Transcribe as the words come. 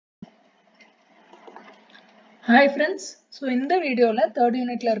Hi friends. So in the video la third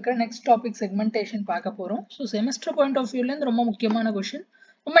unit la irukra next topic segmentation paaka porom. So semester point of view la romba mukkiyamaana question.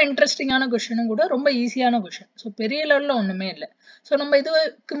 Romba interesting ஆன question கூட ரொம்ப ஈஸியான question. So பெரிய லெவல்ல ஒண்ணுமே இல்ல. So நம்ம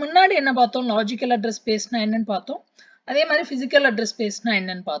இதுக்கு முன்னாடி என்ன பார்த்தோம்? Logical address spaceனா என்னன்னு பார்த்தோம். அதே மாதிரி physical address spaceனா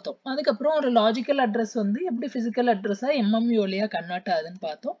என்னன்னு பார்த்தோம். அதுக்கு அப்புறம் ஒரு logical address வந்து எப்படி physical address ஆ MMU வழியா கன்வெர்ட் ஆகுதுன்னு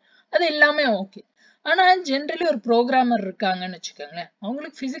பார்த்தோம். அது எல்லாமே ஓகே. ஆனா ஜெனரலி ஒரு புரோகிராமர் இருக்காங்கன்னு வெச்சுக்கோங்களேன்.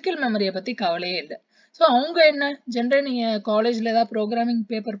 அவங்களுக்கு physical memory பத்தி கவலையே இல்ல. ஸோ அவங்க என்ன ஜென்ரல் நீங்கள் காலேஜில் ஏதாவது ப்ரோக்ராமிங்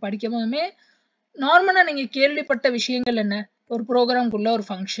பேப்பர் படிக்கும் போதுமே நார்மலாக நீங்கள் கேள்விப்பட்ட விஷயங்கள் என்ன ஒரு ப்ரோக்ராம்குள்ளே ஒரு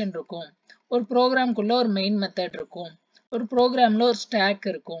ஃபங்க்ஷன் இருக்கும் ஒரு ப்ரோக்ராம்குள்ளே ஒரு மெயின் மெத்தட் இருக்கும் ஒரு ப்ரோக்ராமில் ஒரு ஸ்டாக்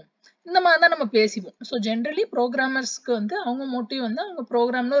இருக்கும் இந்த மாதிரி தான் நம்ம பேசிப்போம் ஸோ ஜென்ரலி ப்ரோக்ராமர்ஸ்க்கு வந்து அவங்க மோட்டிவ் வந்து அவங்க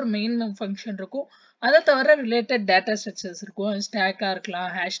ப்ரோக்ராமில் ஒரு மெயின் ஃபங்க்ஷன் இருக்கும் அதை தவிர ரிலேட்டட் டேட்டா ஸ்ட்ரக்சர்ஸ் இருக்கும் ஸ்டாக்காக இருக்கலாம்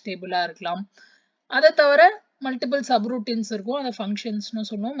ஹேஷ் டேபிளாக இருக்கலாம் அதை தவிர மல்டிபிள் சப்ரூட்டின்ஸ் இருக்கும் அதை ஃபங்க்ஷன்ஸ்னு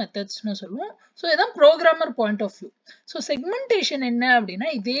சொல்லுவோம் மெத்தட்ஸ்னு சொல்லுவோம் ஸோ இதான் programmer point of view so segmentation என்ன அப்படின்னா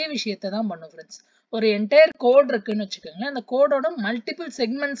இதே விஷயத்தை தான் பண்ணும் ஃப்ரெண்ட்ஸ் ஒரு என்டையர் கோட் இருக்குன்னு வச்சுக்கோங்களேன் அந்த கோடோட மல்டிபிள்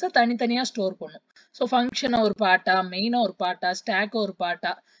செக்மெண்ட்ஸை தனித்தனியாக ஸ்டோர் பண்ணும் ஸோ ஃபங்க்ஷனை ஒரு பார்ட்டா மெயினாக ஒரு பார்ட்டா ஸ்டாக்கை ஒரு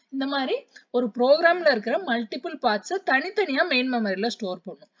பார்ட்டா இந்த மாதிரி ஒரு ப்ரோக்ராம்ல இருக்கிற மல்டிபிள் பார்ட்ஸை தனித்தனியாக மெயின் மெமரியில் ஸ்டோர்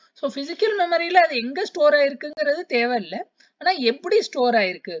பண்ணும் ஸோ ஃபிசிக்கல் மெமரியில் அது எங்கே ஸ்டோர் ஆயிருக்குங்கிறது தேவையில்லை ஆனா எப்படி ஸ்டோர்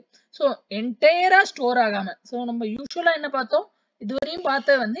ஆயிருக்கு ஸோ என்டையரா ஸ்டோர் ஆகாம ஸோ நம்ம யூஸ்வலா என்ன பார்த்தோம் இதுவரையும்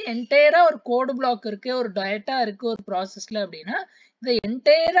பார்த்த வந்து என்டையரா ஒரு கோடு பிளாக் இருக்கு ஒரு டேட்டா இருக்கு ஒரு ப்ராசஸ்ல அப்படின்னா இதை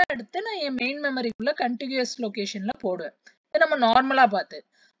என்டையரா எடுத்து நான் என் மெயின் மெமரிக்குள்ள கண்டினியூஸ் லொகேஷன்ல போடுவேன் இதை நம்ம நார்மலா பார்த்து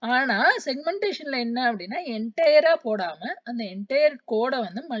ஆனா செக்மெண்டேஷன்ல என்ன அப்படின்னா என்டையரா போடாம அந்த என்டையர் கோடை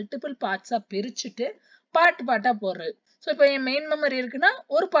வந்து மல்டிபிள் பார்ட்ஸா பிரிச்சுட்டு பார்ட்டா போடுறது ஸோ இப்போ என் மெயின் மெமரி இருக்குன்னா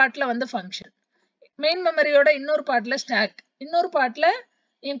ஒரு பார்ட்ல வந்து ஃபங்க்ஷன் மெயின் மெமரியோட இன்னொரு பார்ட்ல ஸ்டாக் இன்னொரு பார்ட்ல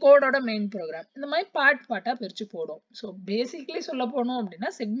என் கோடோட மெயின் ப்ரோக்ராம் இந்த மாதிரி பார்ட்டா பிரிச்சு போடும் ஸோ பேசிக்லி சொல்ல போனோம் அப்படின்னா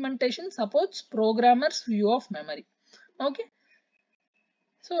segmentation supports programmers view of memory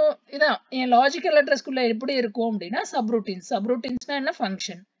so இதான் என் லாஜிக்கல் அட்ரஸ்க்குள்ள எப்படி இருக்கும் அப்படின்னா சப்ரூட்டின்ஸ்னா என்ன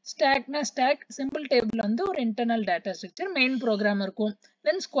ஃபங்க்ஷன் ஸ்டாக்னா ஸ்டாக் சிம்பிள் டேபிள் வந்து ஒரு internal data structure main program இருக்கும்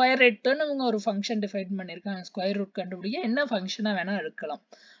தென் ஸ்கொயர் ரூட்னு இவங்க ஒரு ஃபங்க்ஷன் டிஃபைன் பண்ணியிருக்காங்க ஸ்கொயர் ரூட் கண்டுபிடிக்க என்ன ஃபங்க்ஷனாக வேணா இருக்கலாம்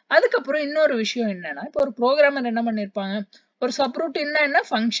அதுக்கப்புறம் இன்னொரு விஷயம் என்னன்னா இப்போ ஒரு ப்ரோக்ராமர் என்ன பண்ணியிருப்பாங்க ஒரு சப்ரூட்டின்னா என்ன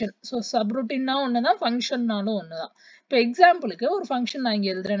ஃபங்க்ஷன் ஸோ சப்ரூட்டின்னா ஒன்று தான் ஃபங்க்ஷன்னாலும் ஒன்று தான் இப்போ எக்ஸாம்பிளுக்கு ஒரு ஃபங்க்ஷன் நான்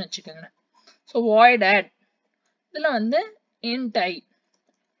இங்கே எழுதுறேன்னு வச்சுக்கோங்களேன் ஸோ வாய்ட் ஆட் இதில் வந்து இன்ட் ஐ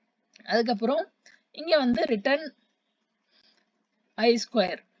அதுக்கப்புறம் இங்கே வந்து ரிட்டர்ன் ஐ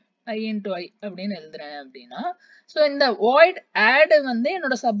ஸ்கொயர் ஐ இன்டு ஐ அப்படின்னு எழுதுறேன் அப்படின்னா ஸோ இந்த வாய்ட் ஆட் வந்து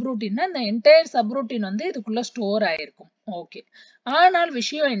என்னோட சப்ரூட்டின்னா இந்த என்டையர் சப்ரூட்டின் வந்து இதுக்குள்ள ஸ்டோர் ஆயிருக்கும் ஓகே ஆனால்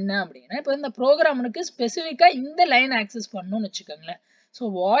விஷயம் என்ன அப்படின்னா இப்போ இந்த ப்ரோக்ராமருக்கு ஸ்பெசிஃபிக்கா இந்த லைன் ஆக்சஸ் பண்ணணும்னு வச்சுக்கோங்களேன் so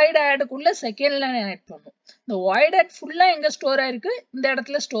void ஆடுக்குள்ள second line add பண்ணும் இந்த வாய்ட் ஆட் ஃபுல்லா எங்க ஸ்டோர் ஆயிருக்கு இந்த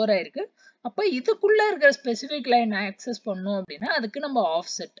இடத்துல ஸ்டோர் ஆயிருக்கு அப்போ இதுக்குள்ள இருக்கிற ஸ்பெசிஃபிக் லைன் ஆக்சஸ் பண்ணணும் அப்படின்னா அதுக்கு நம்ம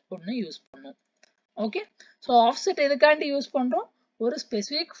ஆஃப்செட் ஒன்று யூஸ் பண்ணுவோம் ஓகே ஸோ ஆஃப்செட் எதுக்காண்டி யூஸ் பண்றோம் ஒரு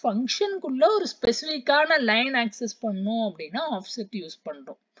ஸ்பெசிஃபிக் ஃபங்க்ஷனுக்குள்ள ஒரு ஸ்பெசிஃபிக்கான லைன் ஆக்சஸ் பண்ணணும் அப்படின்னா ஆஃப்செட் யூஸ்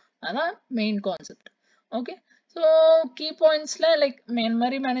பண்றோம் அதான் main concept okay so key பாயிண்ட்ஸ்ல like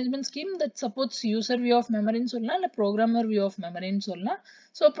memory management scheme that supports user view of மெமரின்னு சொல்லலாம் இல்லை ப்ரோக்ராமர் வியூ ஆஃப் மெமரின்னு சொல்லலாம்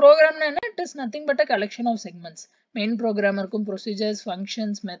ஸோ ப்ரோக்ராம்னா என்ன it is nothing but a collection of segments main ப்ரோக்ராமருக்கும் procedures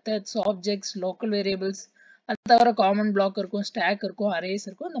functions methods objects local variables அது தவிர common black இருக்கும் stock இருக்கும் arrays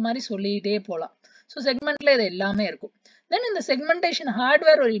இருக்கும் இந்த மாதிரி சொல்லிட்டே போகலாம் ஸோ செக்மெண்ட்ல இது எல்லாமே இருக்கும் தென் இந்த செக்மெண்டேஷன்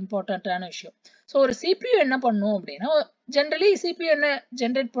ஹார்ட்வேர் ஒரு இம்பார்ட்டன்டான விஷயம் ஸோ ஒரு சிபியூ என்ன பண்ணும் அப்படின்னா ஜென்ரலி சிபியூ என்ன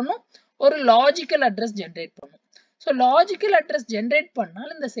ஜென்ரேட் பண்ணும் ஒரு லாஜிக்கல் அட்ரஸ் ஜென்ரேட் பண்ணும் ஸோ லாஜிக்கல் அட்ரஸ் ஜென்ரேட்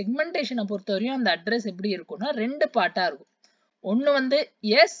பண்ணால் இந்த செக்மெண்டேஷனை பொறுத்தவரையும் அந்த அட்ரஸ் எப்படி இருக்கும்னா ரெண்டு பார்ட்டா இருக்கும் ஒன்று வந்து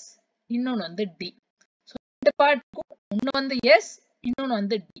எஸ் இன்னொன்று வந்து டி ஸோ ரெண்டு பார்ட் இருக்கும் ஒன்று வந்து எஸ் இன்னொன்று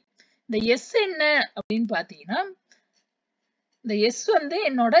வந்து டி இந்த எஸ் என்ன அப்படின்னு பார்த்தீங்கன்னா இந்த எஸ் வந்து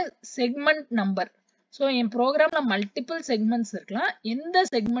என்னோட செக்மெண்ட் நம்பர் ஸோ என் ப்ரோக்ராம்ல மல்டிபிள் செக்மெண்ட்ஸ் இருக்கலாம் எந்த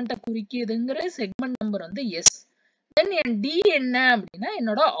செக்மெண்ட்டை குறிக்குதுங்கிற செக்மெண்ட் நம்பர் வந்து எஸ் தென் என் டி என்ன அப்படின்னா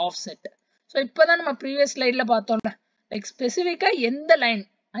என்னோட ஆஃப்செட் ஸோ இப்போதான் நம்ம ப்ரீவியஸ் ஸ்லைட்ல பார்த்தோம்ல லைக் ஸ்பெசிஃபிக்கா எந்த லைன்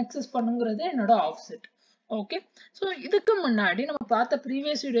ஆக்சஸ் பண்ணுங்கிறது என்னோட ஆஃப்செட் ஓகே ஸோ இதுக்கு முன்னாடி நம்ம பார்த்த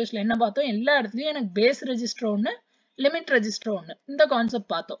ப்ரீவியஸ் வீடியோஸ்ல என்ன பார்த்தோம் எல்லா இடத்துலயும் எனக்கு பேஸ் ரெஜிஸ்டர் ஒன்று லிமிட் ரெஜிஸ்டர் ஒன்று இந்த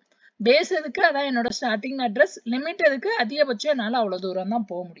கான்செப்ட் பார்த்தோம் பேஸ் எதுக்கு அதான் என்னோட ஸ்டார்டிங் அட்ரஸ் லிமிட் எதுக்கு அதிகபட்சம் என்னால் அவ்வளோ தூரம் தான்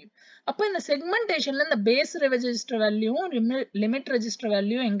போக முடியும் அப்போ இந்த செக்மெண்டேஷன்ல இந்த பேஸ் ரெஜிஸ்டர் வேல்யூவும் லிமிட் ரெஜிஸ்டர்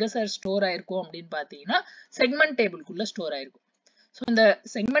வேல்யூ எங்க சார் ஸ்டோர் ஆயிருக்கும் அப்படின்னு பார்த்தீங்கன்னா செக்மெண்ட் டேபிள்குள்ள ஸ்டோர் ஆயிருக்கும் ஸோ இந்த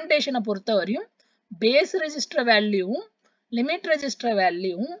செக்மெண்டேஷனை பொறுத்த வரையும் பேஸ் ரெஜிஸ்டர் வேல்யூவும் லிமிட் ரெஜிஸ்டர்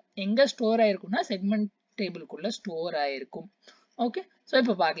வேல்யூவும் எங்க ஸ்டோர் ஆயிருக்கும்னா செக்மெண்ட் டேபிள்குள்ள ஸ்டோர் ஆயிருக்கும் ஓகே ஸோ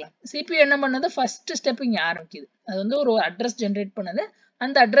இப்போ பார்க்கலாம் சிபியூ என்ன பண்ணது ஃபர்ஸ்ட் ஸ்டெப் இங்கே ஆரம்பிக்குது அது வந்து ஒரு அட்ரஸ் ஜென்ரேட் பண்ணது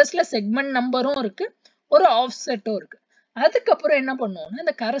அந்த அட்ரஸ்ல செக்மெண்ட் நம்பரும் இருக்கு ஒரு ஆஃப்செட்டும் இருக்கு. அதுக்கப்புறம் என்ன பண்ணுவோம்னா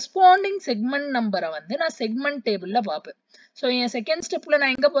இந்த கரஸ்பாண்டிங் செக்மெண்ட் நம்பரை வந்து நான் செக்மெண்ட் டேபிள்ல பார்ப்பேன். ஸோ என் செகண்ட் ஸ்டெப்ல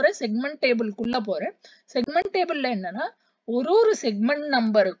நான் எங்க போறேன், செக்மெண்ட் டேபிள்குள்ள போறேன். செக்மெண்ட் டேபிள்ல என்னன்னா ஒரு செக்மெண்ட்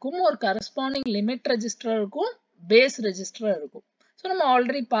நம்பருக்கும் ஒரு கரஸ்பாண்டிங் லிமிட் ரெஜிஸ்டர் இருக்கும், பேஸ் ரெஜிஸ்டர் இருக்கும். ஸோ நம்ம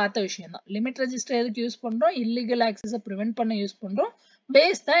ஆல்ரெடி பார்த்த விஷயம் தான். லிமிட் ரெஜிஸ்டர் எதுக்கு யூஸ் பண்றோம், இல்லீகல் ஆக்சஸை ப்ரிவென்ட் பண்ண யூஸ் பண்றோம்.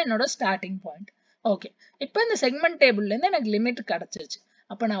 பேஸ் தான் என்னோட ஸ்டார்டிங் பாயிண்ட். ஓகே, இப்போ இந்த செக்மெண்ட் டேபிள்ல இருந்து எனக்கு லிமிட் கிடைச்சிருச்சு.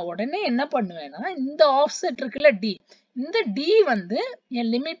 அப்ப நான் உடனே என்ன பண்ணுவேன்னா இந்த ஆஃப்செட் இருக்குல்ல டி, இந்த டி வந்து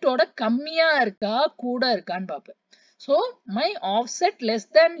என் லிமிட்டோட கம்மியா இருக்கா கூட இருக்கான்னு பார்ப்பேன். So my offset less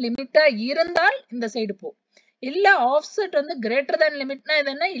than லிமிட்டா இருந்தால் இந்த சைடு போ, இல்ல ஆஃப்செட் வந்து கிரேட்டர் தேன் லிமிட்னா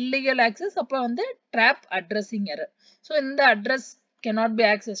இது என்ன, இல்லீகல் ஆக்சஸ், அப்ப வந்து ட்ராப் அட்ரஸிங் எரர். ஸோ இந்த அட்ரஸ் cannot be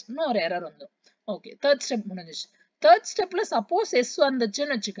accessed னு ஒரு எரர் வந்துடும். ஓகே, தேர்ட் ஸ்டெப் முடிஞ்சிச்சு. தேர்ட் ஸ்டெப்ல சப்போஸ் எஸ்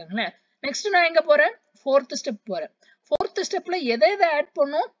வந்துச்சுன்னு வச்சுக்கோங்களேன், நெக்ஸ்ட் நான் எங்க போறேன், ஃபோர்த் ஸ்டெப் போறேன். ஃபோர்த் ஸ்டெப்ல எதை ஆட்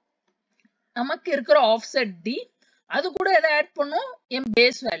பண்ணும், நமக்கு இருக்கிற ஆஃப்செட் டி, அது கூட எதை ஆட் பண்ணும், என்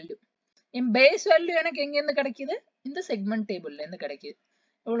பேஸ் வேல்யூ. என் பேஸ் வேல்யூ எனக்கு எங்க இருந்து கிடைக்குது, இந்த செக்மெண்ட் டேபிள்ல இருந்து கிடைக்குது.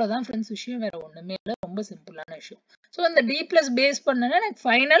 இவ்வளவுதான் ஃப்ரெண்ட்ஸ் விஷயம், வேற ஒண்ணுமே இல்லை, ரொம்ப சிம்பிளான விஷயம். ஸோ இந்த டி பிளஸ் பேஸ் பண்ணனா எனக்கு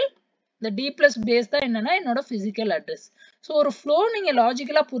ஃபைனல் இந்த டி பிளஸ் பேஸ் தான் என்னன்னா என்னோட பிசிக்கல் அட்ரஸ். ஸோ ஒரு ஃப்ளோ நீங்க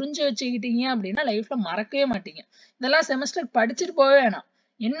லாஜிக்கலா புரிஞ்சு வச்சுக்கிட்டீங்க அப்படின்னா லைஃப்ல மறக்கவே மாட்டீங்க. இதெல்லாம் செமஸ்டர் படிச்சுட்டு போவே வேணாம்.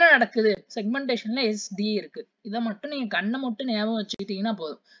 என்ன நடக்குது, செக்மெண்டேஷன்ல எஸ்டி இருக்கு, இதை மட்டும் நீங்க கண்ணை மட்டும் ஞாபகம் வச்சுக்கிட்டீங்கன்னா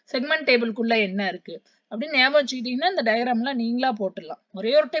போதும். செக்மெண்ட் டேபிள்குள்ள என்ன இருக்கு அப்படின்னு ஞாபகம் வச்சுக்கிட்டீங்கன்னா இந்த டயக்ராம்லாம் நீங்களா போட்டுடலாம்.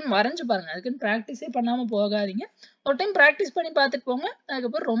 ஒரே ஒரு டைம் வரைஞ்சு பாருங்க, அதுக்குன்னு ப்ராக்டிஸே பண்ணாம போகாதீங்க. ஒரு டைம் ப்ராக்டிஸ் பண்ணி பார்த்துட்டு போங்க,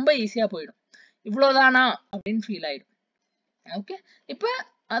 அதுக்கப்புறம் ரொம்ப ஈஸியா போயிடும். இவ்வளவுதானா அப்படின்னு ஃபீல் ஆயிடும். ஓகே, இப்போ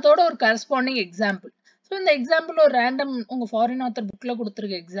அதோட ஒரு கரஸ்பாண்டிங் எக்ஸாம்பிள். ஸோ இந்த எக்ஸாம்பிள் ஒரு ரேண்டம் உங்க ஃபாரின் ஆத்தர் புக்ல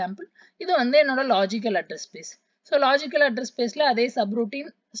கொடுத்துருக்க எக்ஸாம்பிள். இது வந்து என்னோட logical address space. So logical address ஸ்பேஸ்ல அதே subroutine,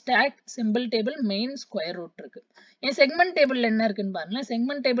 stock, simple table, main, square root இருக்கு. என் செக்மெண்ட் டேபிள்ல என்ன இருக்குன்னு பாருங்களேன்.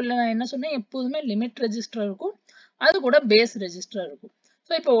 செக்மெண்ட் டேபிள்ல நான் என்ன சொன்னேன், எப்போதுமே லிமிட் ரெஜிஸ்டர் இருக்கும், அது கூட பேஸ் ரெஜிஸ்டர் இருக்கும்.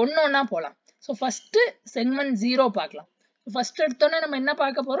 ஸோ இப்போ ஒன்னா போலாம். ஸோ ஃபர்ஸ்ட் செக்மெண்ட் 0 பார்க்கலாம். ஃபர்ஸ்ட் எடுத்தோன்னே நம்ம என்ன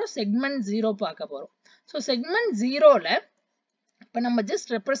பார்க்க போறோம், செக்மெண்ட் 0 பார்க்க போறோம். ஸோ செக்மெண்ட் 0ல இப்போ நம்ம ஜஸ்ட்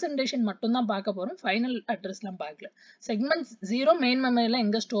ரெப்ரசன்டேஷன் மட்டும் தான் பார்க்க போறோம், ஃபைனல் அட்ரஸ்லாம் பார்க்கல. செக்மெண்ட் 0 மெயின் மெமரியில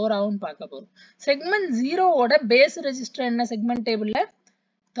எங்க ஸ்டோர் ஆகும்னு பார்க்க போறோம். செக்மெண்ட் 0ஓட பேஸ் ரெஜிஸ்டர் என்ன, செக்மெண்ட் டேபிள்ல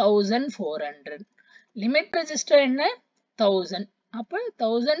 1400. லிமிட் ரெஜிஸ்டர் என்ன, 1000. அப்போ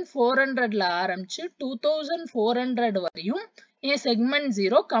 1400ல ஆரம்பிச்சு 2400 வரையும் என் செக்மெண்ட்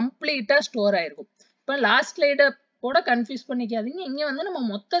 0 கம்ப்ளீட்டா ஸ்டோர் ஆயிருக்கும். இப்போ லாஸ்ட் ஸ்லைட கூட கன்ஃபியூஸ் பண்ணிக்காதீங்க, இங்க வந்து நம்ம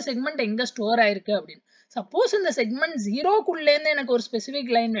மொத்த செக்மெண்ட் எங்க ஸ்டோர் ஆயிருக்கு அப்படின்னு. சப்போஸ் இந்த செக்மெண்ட் 0க்குள்ளேருந்து எனக்கு ஒரு ஸ்பெசிபிக்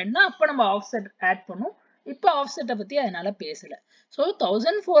லைன் வேணும்னா அப்போ நம்ம ஆஃப்செட் ஆட் பண்ணும். இப்போ ஆஃப்செட்டை பத்தி அதனால பேசல. ஸோ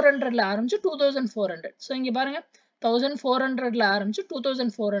 1400ல ஆரம்பிச்சு 2400. ஸோ இங்க பாருங்க 1400ல ஆரம்பிச்சு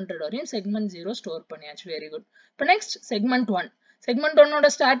 2400 வரையும் செக்மெண்ட் 0 ஸ்டோர் பண்ணியாச்சு. Very good. இப்போ நெக்ஸ்ட் செக்மெண்ட் 1. செக்மெண்ட் 1ஓட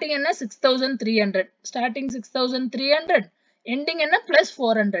ஸ்டார்டிங் என்ன, 6300. ஸ்டார்டிங் 6300, எண்டிங் என்ன, பிளஸ்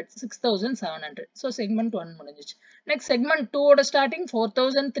 400, 6700. ஸோ செக்மெண்ட் 1 முடிஞ்சிச்சு. Next segment 2ஓட starting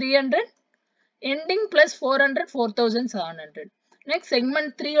 4300, ending plus 400, 4700. Next segment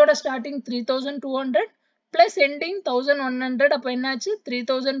 3ஓட starting 3200 plus ending 1100. அப்ப என்னாச்சு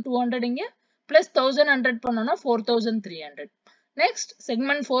 3200 இங்க plus 1100 பண்ணோம்னா 4300. Next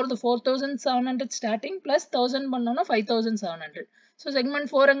segment 4 4700 starting plus 1000 பண்ணோம்னா 5700. So segment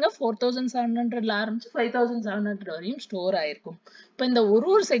 4 அங்க 4700ல ஆரம்பிச்சு 5700 வரையும் ஸ்டோர் ஆயிருக்கும். இப்போ இந்த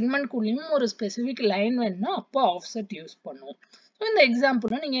ஒரு செக்மெண்ட்குள்ளேயும் ஒரு ஸ்பெசிபிக் லைன் வேணும்னா அப்போ ஆஃப்செட் யூஸ் பண்ணுவோம். இந்த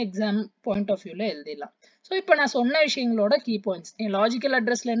எக்ஸாம்பிள் நீங்க எக்ஸாம் பாயிண்ட் ஆஃப் வியூல எழுதிடலாம். ஸோ இப்போ நான் சொன்ன விஷயங்களோட கீ பாயிண்ட்ஸ், என் லாஜிக்கல்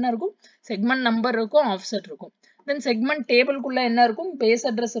அட்ரஸ்ல என்ன இருக்கும், செக்மெண்ட் நம்பர் இருக்கும், ஆஃப்செட் இருக்கும். தென் செக்மெண்ட் டேபிள்குள்ள என்ன இருக்கும், பேஸ்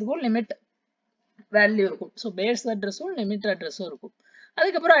அட்ரஸ் இருக்கும், லிமிட் வேல்யூ இருக்கும். ஸோ பேஸ் அட்ரஸும் லிமிட் அட்ரஸும் இருக்கும்.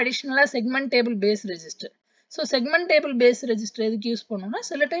 அதுக்கப்புறம் அடிஷ்னலா segment table base register. So segment table base register எதுக்கு யூஸ் பண்ணோம்னா,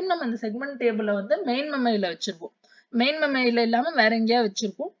 சில டைம் நம்ம அந்த செக்மெண்ட் டேபிளை வந்து மெயின் மெமரியில வச்சிருப்போம், மெயின் மெமரியில இல்லாம வேற எங்கேயா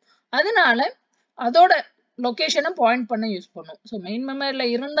வச்சிருப்போம். அதனால அதோட லொகேஷனை பாயிண்ட் பண்ண யூஸ் பண்ணும். ஸோ மெயின் மெமரியில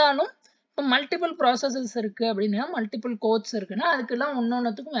இருந்தாலும் இப்போ மல்டிபிள் ப்ராசஸஸ் இருக்கு அப்படின்னா, மல்டிபிள் கோட்ஸ் இருக்குன்னா அதுக்கெல்லாம்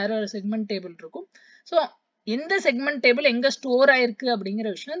ஒன்னொன்னுத்துக்கும் வேற வேற செக்மெண்ட் டேபிள் இருக்கும். ஸோ எந்த செக்மெண்ட் டேபிள் எங்க ஸ்டோர் ஆயிருக்கு அப்படிங்கிற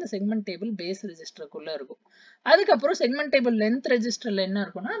விஷயம் இந்த செக்மெண்ட் டேபிள் பேஸ் ரெஜிஸ்டருக்குள்ள இருக்கும். அதுக்கப்புறம் செக்மெண்ட் டேபிள் லென்த் ரெஜிஸ்டர்ல என்ன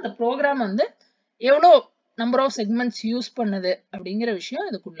இருக்கும்னா, அந்த ப்ரோக்ராம் வந்து எவ்வளோ நம்பர் ஆஃப் செக்மெண்ட்ஸ் யூஸ் பண்ணுது அப்படிங்கிற விஷயம்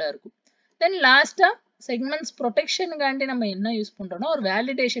இதுக்குள்ள இருக்கும். தென் லாஸ்டா செக்மெண்ட்ஸ் ப்ரொடெக்ஷனுக்காண்டி நம்ம என்ன யூஸ் பண்றோம்னா, ஒரு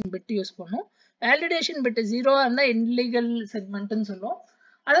வேலிடேஷன் பிட் யூஸ் பண்ணும். வேலிடேஷன் பிட் 0 இருந்தா இல்லீகல் செக்மெண்ட்னு சொல்லுவோம்.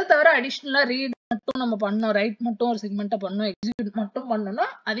 அதை தவிர அடிஷ்னலா ரீட் மட்டும் நம்ம பண்ணோம், ரைட் மட்டும் ஒரு செக்மெண்ட்டை பண்ணோம், எக்ஸிக்யூட் மட்டும் பண்ணோம்னா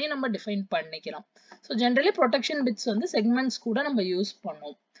அதையும் நம்ம டிஃபைன் பண்ணிக்கலாம். ஸோ ஜென்ரலி ப்ரொடெக்ஷன் பிட்ஸ் வந்து செக்மெண்ட்ஸ் கூட நம்ம யூஸ்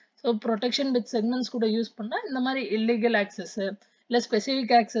பண்ணுவோம். ஸோ ப்ரொடெக்ஷன் பிட் செக்மெண்ட்ஸ் கூட யூஸ் பண்ணா இந்த மாதிரி இல்லீகல் ஆக்சஸ் இல்லை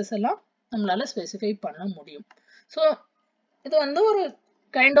ஸ்பெசிஃபிக் ஆக்சஸ் எல்லாம் நம்மளால ஸ்பெசிஃபை பண்ண முடியும். ஸோ இது வந்து ஒரு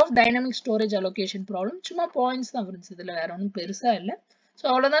kind of dynamic storage allocation problem. சும்மா பாயிண்ட்ஸ் தான் ஃப்ரெண்ட்ஸ், இதில் வேற ஒன்றும் பெருசாக இல்லை. ஸோ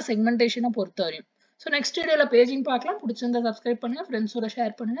அவ்வளோதான் செக்மெண்டேஷனை பொறுத்த வரையும். ஸோ நெக்ஸ்ட் வீடியோவில் பேஜிங் பார்க்கலாம். பிடிச்சிருந்தா சப்ஸ்கிரைப் பண்ணுங்கள், ஃப்ரெண்ட்ஸோட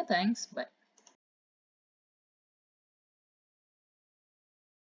ஷேர் பண்ணுங்கள். Thanks, by.